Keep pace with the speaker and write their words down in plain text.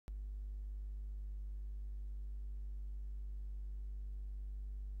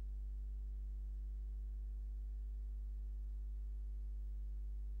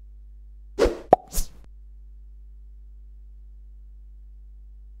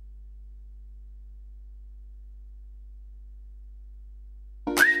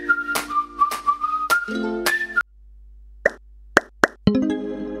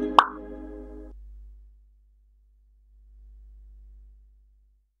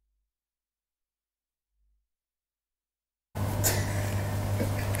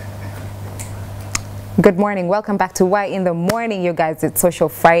Good morning. Welcome back to Y in the Morning, you guys. It's Social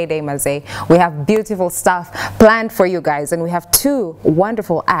Friday, Maze. We have beautiful stuff planned for you guys, and we have two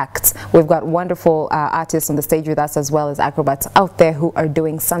wonderful acts. We've got wonderful artists on the stage with us, as well as acrobats out there who are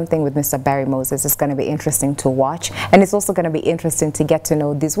doing something with Mr. Barry Moses. It's going to be interesting to watch, and it's also going to be interesting to get to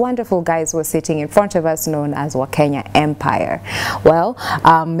know these wonderful guys who are sitting in front of us, known as Wakenya Empire. Well,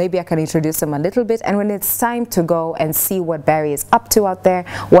 maybe I can introduce them a little bit, and when it's time to go and see what Barry is up to out there,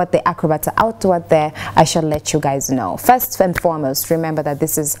 what the acrobats are out to out there, I shall let you guys know. First and foremost, remember that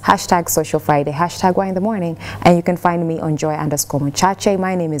this is hashtag Social Friday, hashtag Y in the Morning, and you can find me on Joy_Muchache.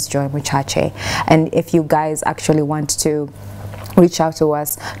 My name is Joy Muchache, and if you guys actually want to reach out to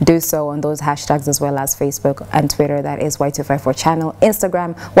us, do so on those hashtags, as well as Facebook and Twitter. That is Y254 channel,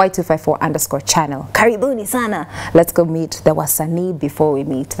 Instagram Y254_channel. Karibuni sana. Let's go meet the wasanii before we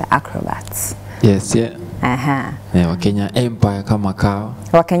meet the acrobats. Yes, yeah. Yeah, Wakenya Empire kama kawa.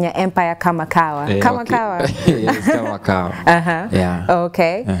 Wakenya Empire kama kawa. Kama kawa. Yes, kama kawa. Yeah.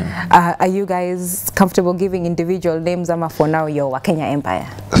 Okay. Are you guys comfortable giving individual names, ama for now you're Wakenya Empire?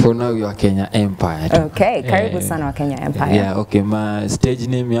 For now you're Wakenya Empire. Okay, karibu sana Wakenya Empire. Yeah, okay. My stage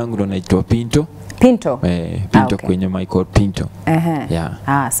name yangu ndo naitwa Pinto. Pinto? Pinto okay. Kwenye my code Pinto.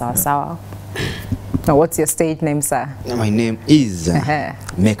 Yeah. Sawa sawa. Now, what's your stage name, sir? My name is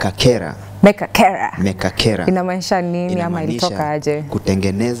Mekakera. Mekakera. Mekakera. Inamaanisha nini ama ilitoka aje?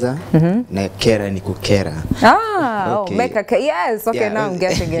 Kutengeneza na kera ni kukera. Okay. Mekakera. Yes, okay, now I'm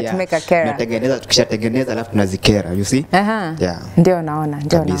getting it. Mekakera. Natengeneza, tukishatengeneza alafu tunazikera, you see? Yeah. Ndio naona.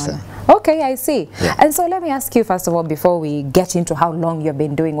 Okay, I see. Yeah. And so let me ask you first of all, before we get into how long you've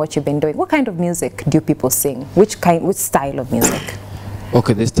been doing what you've been doing, what kind of music do people sing? Which style of music?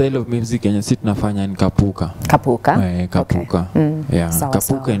 Okay, the style of music yenye sisi tunafanya ni kapuka. Kapuka? Kapuka. Okay. Yeah,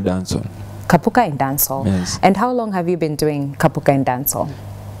 kapuka and dancehall. Kapuka and dancehall. Yes. And how long have you been doing kapuka and dancehall?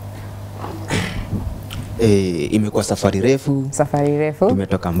 Imekuwa safari refu. Safari refu.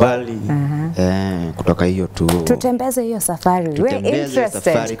 Tumetoka mbali. Kutoka hiyo tu. Tutembeze hiyo safari. We're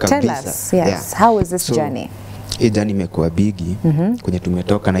interested. Tell us. Yes. Yeah. How was this journey? Hii journey imekuwa bigi. Kwenye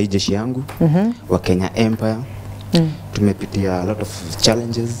tumetoka na hii jeshi yangu. Wakenya Empire. Tumepitia a lot of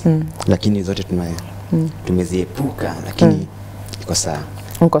challenges, lakini zote tumeziepuka, lakini iko sawa.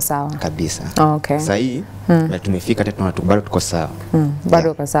 Uko sawa kabisa. Okay. Sasa hii na tumefika tena bado tuko sawa.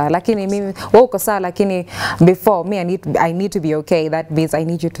 Bado uko sawa. Lakini mimi wewe uko sawa, lakini before me I need to be okay. That means I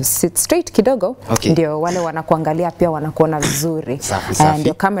need you to sit straight kidogo. Okay. Ndio wale wanakuangalia pia wanakuona vizuri. Safi.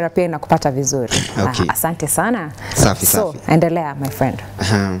 Ndio kamera pia inakupata vizuri. Okay. Asante sana. Safi. So, endelea my friend.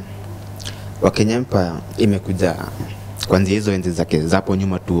 Wakenya Empire imekuja kwanza hizo enzi zake zapo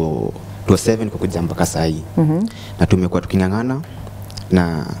nyuma 2007 kukuja mpaka saa hii. Na tumekuwa tukingangana,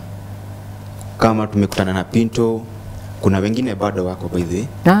 na kama tumekutana na Pinto, kuna wengine bado wako by the way.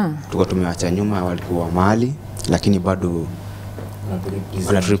 Tuko tumewacha nyuma, walikuwa mahali, lakini bado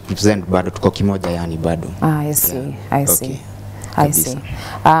represent, bado tuko kimoja, yani bado. I see. Yeah. I see. Okay. I see.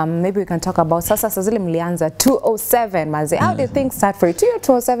 Maybe we can talk about sasa zile mlianza 207 maze. How did things start for you?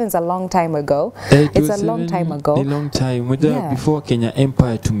 207 is a long time ago. It's a long time ago. A long time. Before Kenya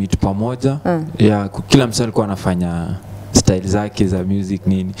Empire to meet pamoja. Yeah, kila msee alikuwa anafanya style zake za music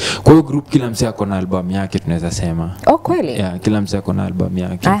nini. Kwa hiyo group kila msee ako na album yake, tunaweza sema. Oh, kweli? Yeah, kila msee ako na album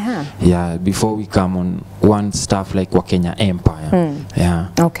yake. Yeah, before we come on one stuff like Wakenya Empire. Yeah.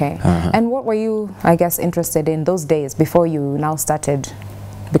 Okay. And what were you, I guess, interested in those days before you now started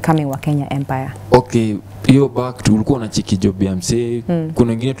becoming Wakenya Empire? Okay, hiyo back tulikuwa na chiki job ya msee. Kuna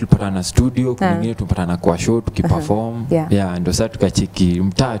wengine tulipata na studio, kuna wengine tulipata na kwa show tukiperform. Yeah, ndio sasa tukachiki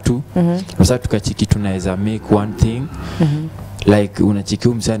mtatu. Ndio sasa tukachiki tunaweza make one thing. Like unachiki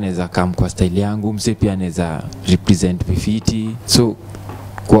msee anaweza come kwa style yangu, msee pia anaweza represent Bifiti. So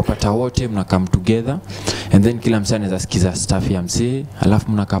kuwapata wote mna come together, and then kila msee anaweza sikiza stuff ya msee,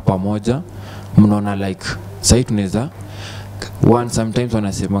 alafu mnakaa pamoja, mnaona like sasa tunaweza sometimes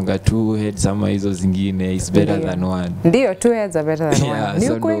wanasemanga two heads ama hizo zingine is better than one. Ndio, two heads are better than one.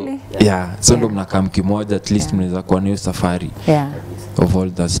 Ni kweli? Yeah, so ndo mnakaa kimoja, at least mnaweza kuwa na safari. Of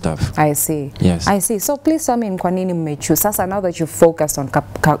all that stuff. I see. Yes. I see. So please tell me kwa nini mmechoose sasa, now that you focused on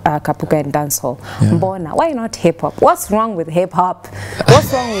kapuka and dancehall. Mbona, why not hip hop? What's wrong with hip hop?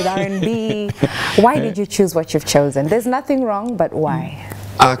 What's wrong with R&B? Why did you choose what you've chosen? There's nothing wrong, but why?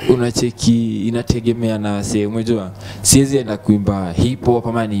 Unacheki inategemea na sehemu, unajua siwezi enda kuimba hip hop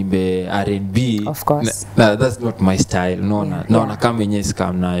ama niimbe R&B. Of course. That's not my style. Naona kama yenyewe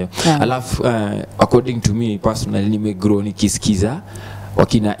scam nayo. Alafu according to me personally nimegrow nikisikiza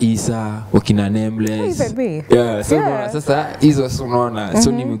wakina Isa, wakina Nameless. Yeah, so yeah. Sasa hizo unaona,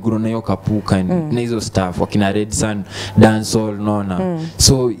 so nimegrow na hiyo kapuka na hizo stuff, wakina Red Sun, dancehall unaona.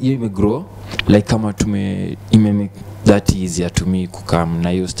 So hiyo imegrow like kama imemake that easier to me kukam na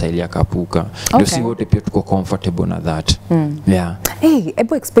hiyo style ya kapuka. Ndio si wote pia tuko comfortable na that. Yeah. Hey,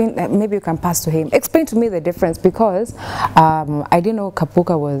 Ebo, explain, maybe you can pass to him. Explain to me the difference, because I didn't know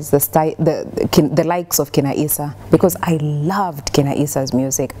kapuka was the style, the likes of Kina Isa, because I loved Kina Isa's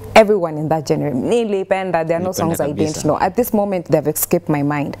music. Everyone in that genre, nilipenda. There are no songs I didn't know. At this moment, they've escaped my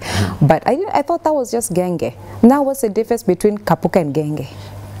mind. But I thought that was just genge. Now, what's the difference between kapuka and genge?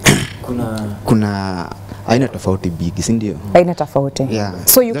 Kuna aina tofauti big, si ndio? Aina tofauti. Yeah.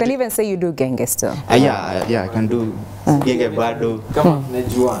 So you can even say you do genge still. Yeah, I can do genge bado. Kama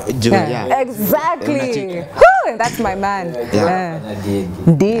najua. Yeah. Exactly. That's my man.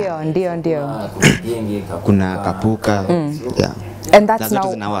 Ndio. Kuna kapuka. Yeah. And that's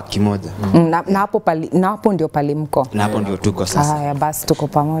now na kimoja. Na hapo ndio palimko. Na hapo ndio tuko sasa. Haya basi tuko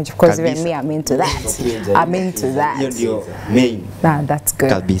pamoja, because even me I'm into that. I'm into that. Hiyo ndio main. Nah, that's good.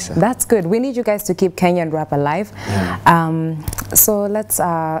 Kabisa. That's good. We need you guys to keep Kenyan rap alive. So let's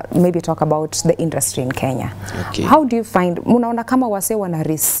maybe talk about the industry in Kenya. Okay. How do you find, munaona kama wase wana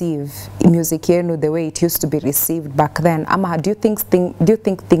receive music yenu the way it used to be received back then, ama do you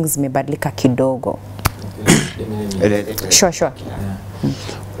think things mebadilika kidogo? Sure.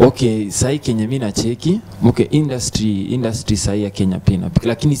 Yeah. Okay, sahi Kenya mimi na cheki. Okay, industry sahi ya Kenya pina.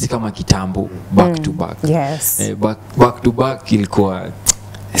 Lakini si kama kitambo back to back. Yes. Back to back ilikuwa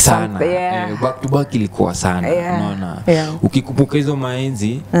sana. Yeah. Back to back ilikuwa sana. Unaona. Yeah. Ukikumbuka hizo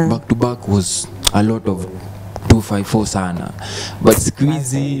maenzi, back to back was a lot of 254 sana, but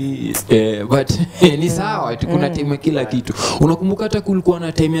squeezy but ni sawa, kuna time kila kitu. Unakumbuka hata kulikuwa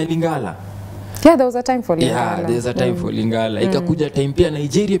na time ya Lingala? Yeah, there was a time for Lingala. Yeah, there's a time for Lingala. Ikakuja time pia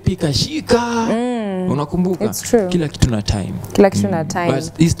Nigeria pika shika. Unakumbuka? It's true. Kila kitu na time.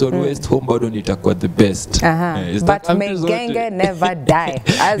 But East or West, home bado nitakuwa the best. But may genge never die.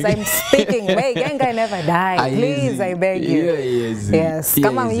 As I'm speaking, may genge never die. Please, I beg you. Yes.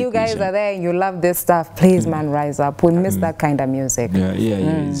 Come on, you guys are there and you love this stuff. Please, man, rise up. We miss that kind of music.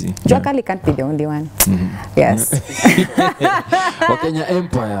 Easy. Jokali can't be the only one. Yes. Wakenya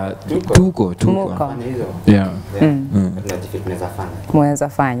Empire, tuko. Yeah. Mweza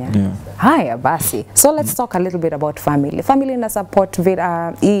fanya. Haya basi. So let's talk a little bit about family. Family na support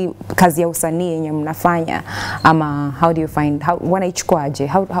hii kazi ya usanii yenye mnafanya, ama how do you find, wanaichukuaje?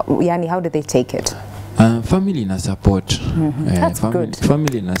 How do they take it? Family na support. That's good.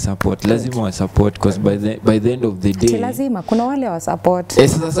 Family na support. Lazima wa support, because by the end of the day. Lazima kuna wale wa support.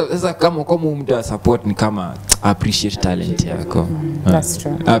 Sasa kama mtu wa support ni kama appreciate talent yako. That's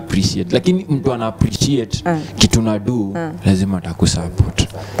true. Appreciate. Lakini mtu ana appreciate kitu na do, lazima atakusupport.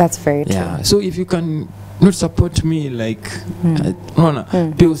 That's very true. Yeah. So if you can not support me like unaona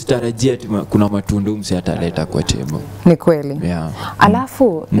pia usitarajia kuna matunda msiataleta kwa table. Ni kweli. Yeah.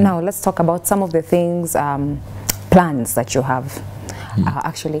 Alafu now let's talk about some of the things, plans that you have.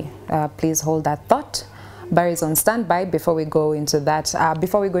 Actually, please hold that thought. Barry's on standby. Before we go into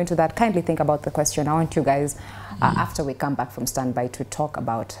that, kindly think about the question. I want you guys, after we come back from standby, to talk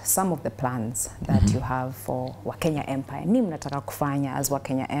about some of the plans that you have for Wakenya Empire. Ni mnataka kufanya as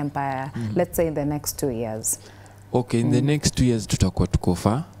Wakenya Empire, let's say in the next 2 years. Okay, in the next 2 years tutakuwa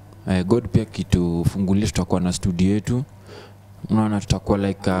tukofa. God pia kitufungulia, tutakuwa na studio yetu. Unaona, tutakuwa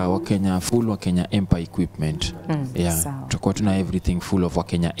like full Wakenya Empire equipment. Tutakuwa tuna everything full of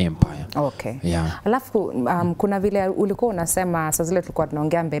Wakenya Empire. Okay. Yeah. Alafu kuna vile ulikuwa unasema saa zile tulikuwa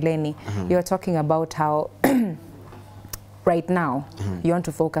tunaongea mbeleni, you are talking about how right now you want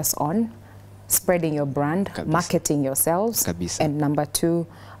to focus on spreading your brand, marketing yourselves, and number 2,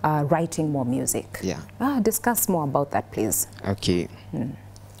 writing more music. Discuss more about that, please. Okay.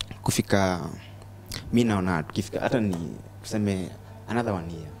 Kufika mimi naona tukifika hata ni tuseme another 1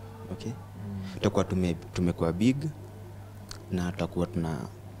 year, okay? Tutakuwa tumekuwa big na tutakuwa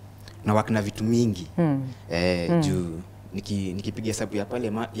na work na vitu mingi. Juu nikipiga hesabu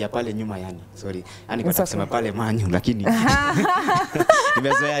ya pale nyuma, yani sorry, yani kwa kusema pale manyu, lakini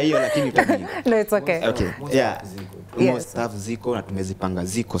nimezoea hiyo, lakini tabii. No, it's okay. Okay. Yeah. Most stuff ziko na tumezipanga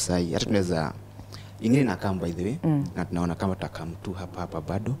ziko sahi. Hata tunaweza ingine na kama by the way, na tunaona kama tutakam tu hapa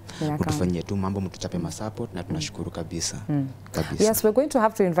bado mtufanyie tu mambo, mtuchape support, na tunashukuru kabisa. Yes, we're going to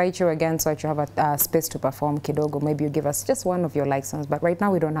have to invite you again so that you have a space to perform kidogo. Maybe you give us just one of your like songs, but right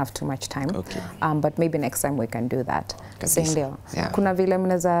now we don't have too much time. Okay. But maybe next time we can do that. Sindio. Kuna vile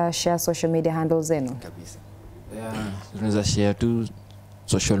mnaweza share social media handles zenu? Kabisa. Tunaweza share tu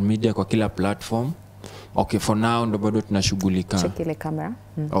social media kwa kila platform. Okay, for now ndo bado tunashughulika. Check ile camera.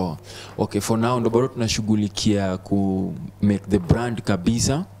 Oh, okay, for now ndo bado tunashughulikia ku make the brand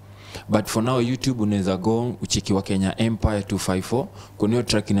kabisa. But for now YouTube unaweza go ucheki Wakenya Empire 254. Kuna hiyo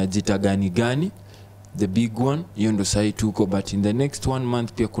track inajita gani the big one, hiyo ndo sai tuko, but in the next 1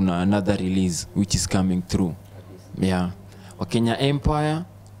 month pia kuna another release which is coming through. Yeah. Wakenya Empire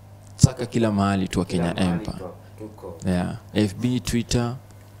saka kila mahali tu Wakenya Empire. Yeah. FB, Twitter,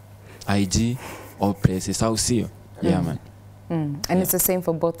 IG, all places. How see you? Yeah, man. And it's the same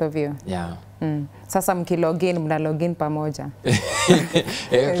for both of you. Yeah. Sasa mkilogin, mna login pamoja. This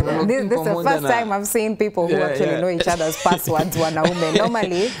is the first time I've seen people who actually know each other's passwords wanaume.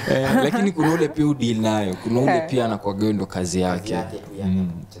 Normally. Lakini kuna ule pia deal nayo. Kuna ule pia anakuwa ndo kazi yake.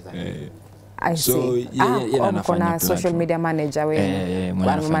 I see. Kuna social media manager wewe.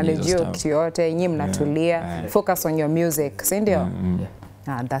 Manage kitu yote, nyinyi mnatulia. Focus on your music, si ndio?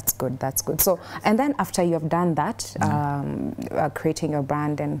 That's good, that's good. So, and then after you have done that, creating your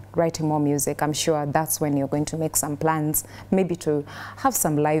brand and writing more music, I'm sure that's when you're going to make some plans, maybe to have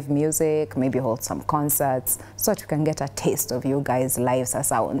some live music, maybe hold some concerts, so that we can get a taste of you guys' lives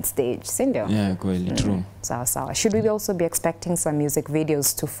as on stage. Sindio? Yeah, quite true. Sawa. Should we also be expecting some music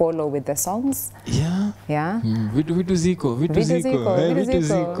videos to follow with the songs? Yeah. Yeah? Vitu ziko.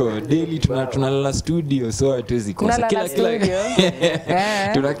 Daily tunalala studio, so hatuwezi kosa. Kila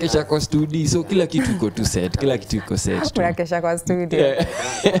tunakesha kwa studio, so kila kitu iko tu set, tunakesha kwa studio.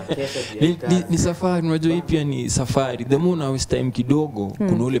 Ni safari, unajua hii pia ni safari. The more na waste time kidogo,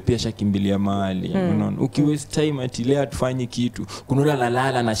 kuna ule pia shakimbilia mahali, unaona. Ukiwaste time ati leo tufanye kitu, kuna ule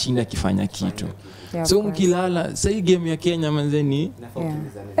analala na shinda kifanya kitu. So mkilala, sasa game ya Kenya manzeni.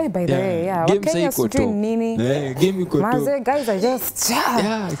 By the way, Wakenya stream nini? Game iko tu. Manze guys are just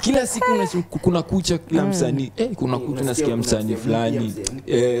kila siku kuna kucha kila msanii. Kuna kucha nasikia msanii fulani.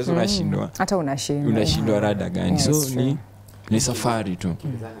 So unashindwa. Hata unashindwa rada gani. So ni safari tu.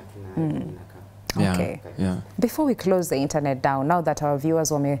 Okay. Before we close the internet down, now that our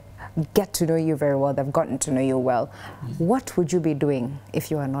viewers get to know you very well, they've gotten to know you well, what would you be doing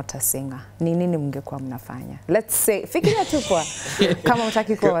if you are not a singer? Ni nini mngekuwa mnafanya? Let's say, fikiria tu kwa kama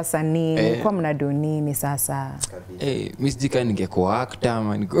mtaki kuwa wasanii, kwa mnadu nini sasa? Miss Jika ningekuwa actor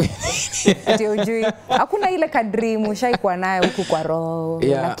ama niko. Ati ujui, hakuna ile kadream ushaikuwa nayo huku kwa roho,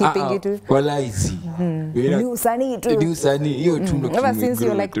 na kipingi tu. Wala hizi. Ni usanii tu. Ni usanii, hiyo tu ndo. Ever since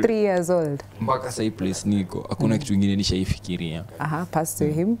you're like 3 years old. Mpaka sasa hii place niko, hakuna kitu kingine nishaifikiria. Pass to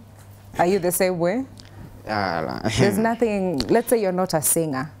him. Are you the same way? There's nothing, let's say you're not a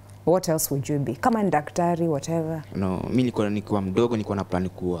singer. What else would you be? Kama daktari, whatever. No, mimi nilikuwa mdogo, nilikuwa na plan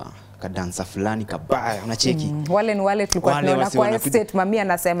kuwa kadansa fulani kabaya, unacheki. Wale tulikuwa tunaona kwa estate, mami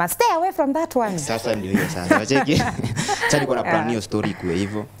anasema stay away from that one. Sasa ndio hiyo sasa, unacheki. Sasa nilikuwa na plan hiyo story kuwe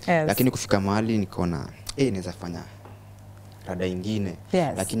hivyo. Lakini kufika mahali nikaona naweza fanya rada nyingine.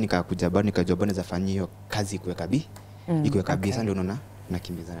 Lakini nikakuja bado nikajua bado naweza fanya hiyo kazi ikuwe kabisa, ndio unaona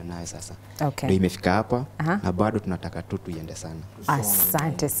nakimbizana naye sasa. Ndio imefika hapa na bado tunataka tu tuiende sana.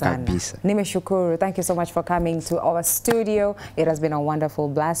 Asante sana. Nimeshukuru. Thank you so much for coming to our studio. It has been a wonderful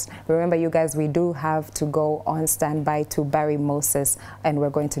blast. Remember you guys, we do have to go on standby to bury Moses, and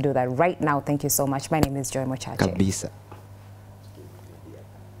we're going to do that right now. Thank you so much. My name is Joy Mochache. Kabisa.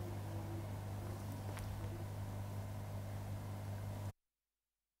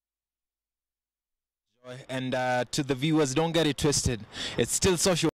 And to the viewers, don't get it twisted. It's still social.